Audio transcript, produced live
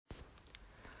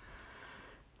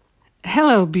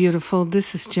Hello, beautiful.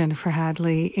 This is Jennifer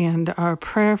Hadley, and our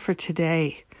prayer for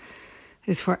today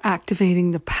is for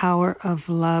activating the power of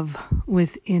love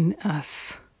within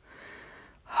us.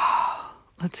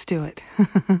 Let's do it.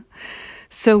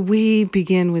 So we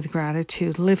begin with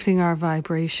gratitude, lifting our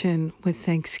vibration with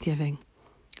thanksgiving.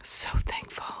 So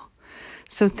thankful.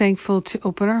 So thankful to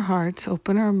open our hearts,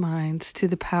 open our minds to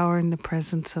the power and the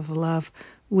presence of love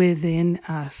within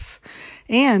us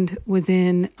and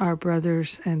within our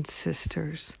brothers and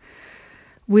sisters.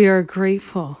 We are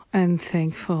grateful and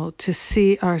thankful to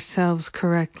see ourselves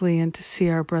correctly and to see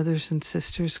our brothers and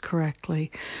sisters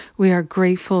correctly. We are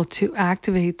grateful to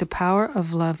activate the power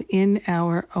of love in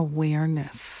our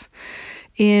awareness,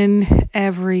 in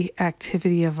every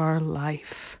activity of our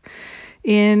life.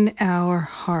 In our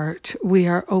heart, we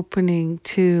are opening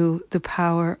to the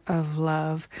power of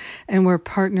love, and we're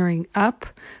partnering up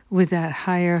with that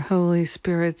higher Holy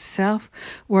Spirit self.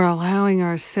 We're allowing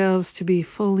ourselves to be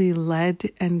fully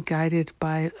led and guided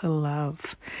by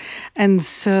love. And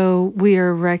so we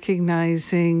are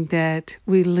recognizing that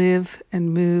we live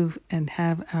and move and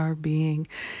have our being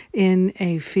in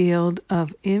a field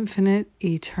of infinite,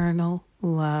 eternal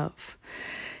love.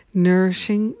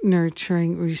 Nourishing,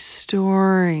 nurturing,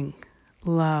 restoring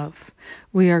love.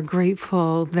 We are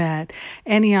grateful that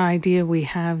any idea we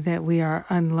have that we are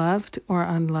unloved or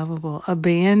unlovable,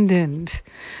 abandoned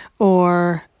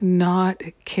or not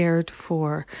cared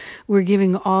for, we're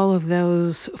giving all of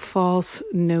those false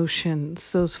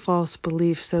notions, those false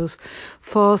beliefs, those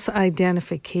false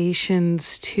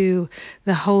identifications to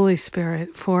the Holy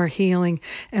Spirit for healing,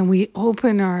 and we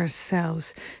open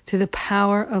ourselves to the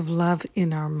power of love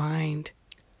in our mind.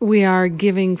 We are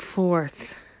giving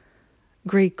forth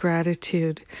great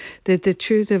gratitude that the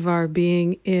truth of our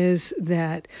being is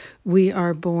that we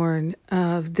are born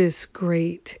of this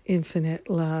great infinite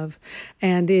love,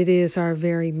 and it is our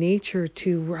very nature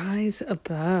to rise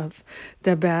above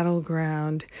the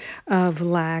battleground of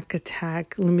lack,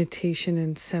 attack, limitation,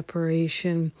 and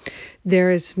separation.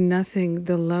 There is nothing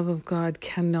the love of God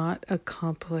cannot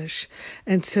accomplish,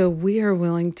 and so we are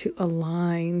willing to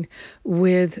align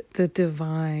with the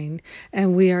divine,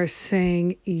 and we are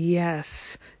saying yes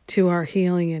to our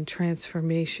healing and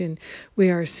transformation. We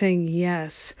are saying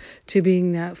yes to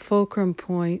being that fulcrum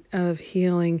point of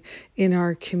healing in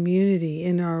our community,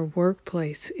 in our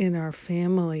workplace, in our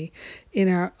family, in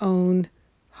our own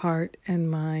heart and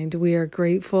mind. We are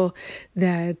grateful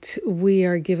that we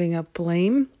are giving up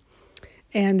blame,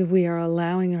 and we are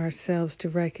allowing ourselves to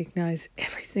recognize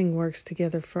everything works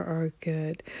together for our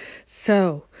good.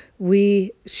 So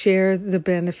we share the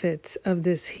benefits of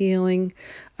this healing,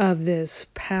 of this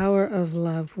power of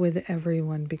love with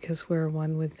everyone because we're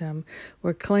one with them.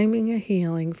 We're claiming a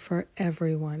healing for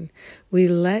everyone. We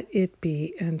let it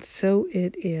be, and so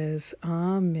it is.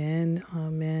 Amen,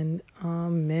 amen,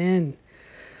 amen.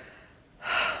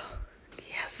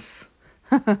 Yes.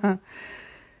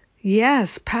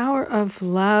 Yes, power of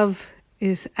love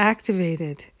is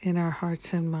activated in our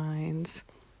hearts and minds.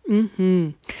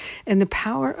 And the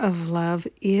power of love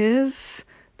is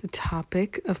the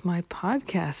topic of my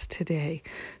podcast today.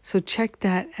 So check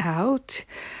that out.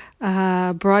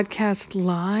 Broadcast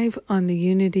live on the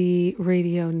Unity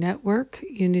Radio Network,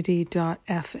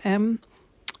 unity.fm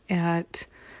at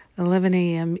 11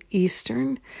 a.m.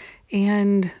 Eastern,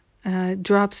 and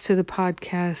drops to the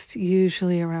podcast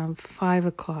usually around 5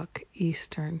 o'clock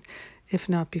Eastern, if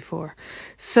not before.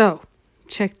 So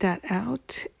check that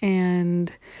out.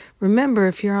 And remember,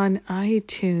 if you're on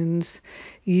iTunes,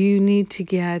 you need to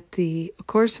get the A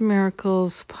Course in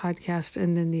Miracles podcast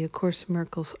and then the A Course in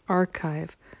Miracles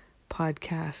archive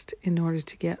podcast in order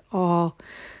to get all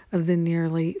of the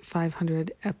nearly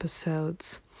 500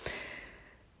 episodes.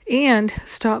 And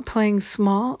Stop Playing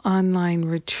Small online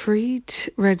retreat.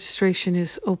 Registration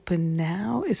is open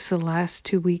now. It's the last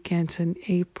 2 weekends in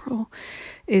April.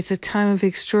 It's a time of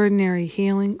extraordinary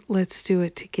healing. Let's do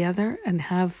it together and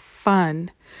have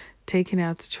fun taking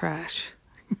out the trash.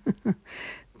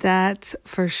 That's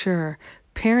for sure.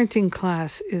 Parenting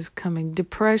class is coming.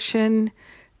 Depression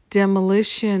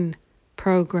demolition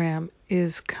program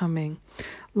is coming.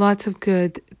 Lots of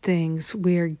good things.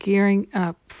 We are gearing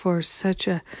up for such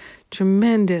a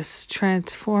tremendous,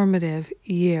 transformative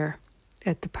year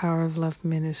at the Power of Love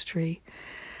Ministry.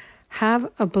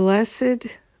 Have a blessed,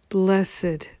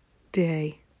 blessed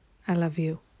day. I love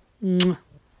you. Mwah.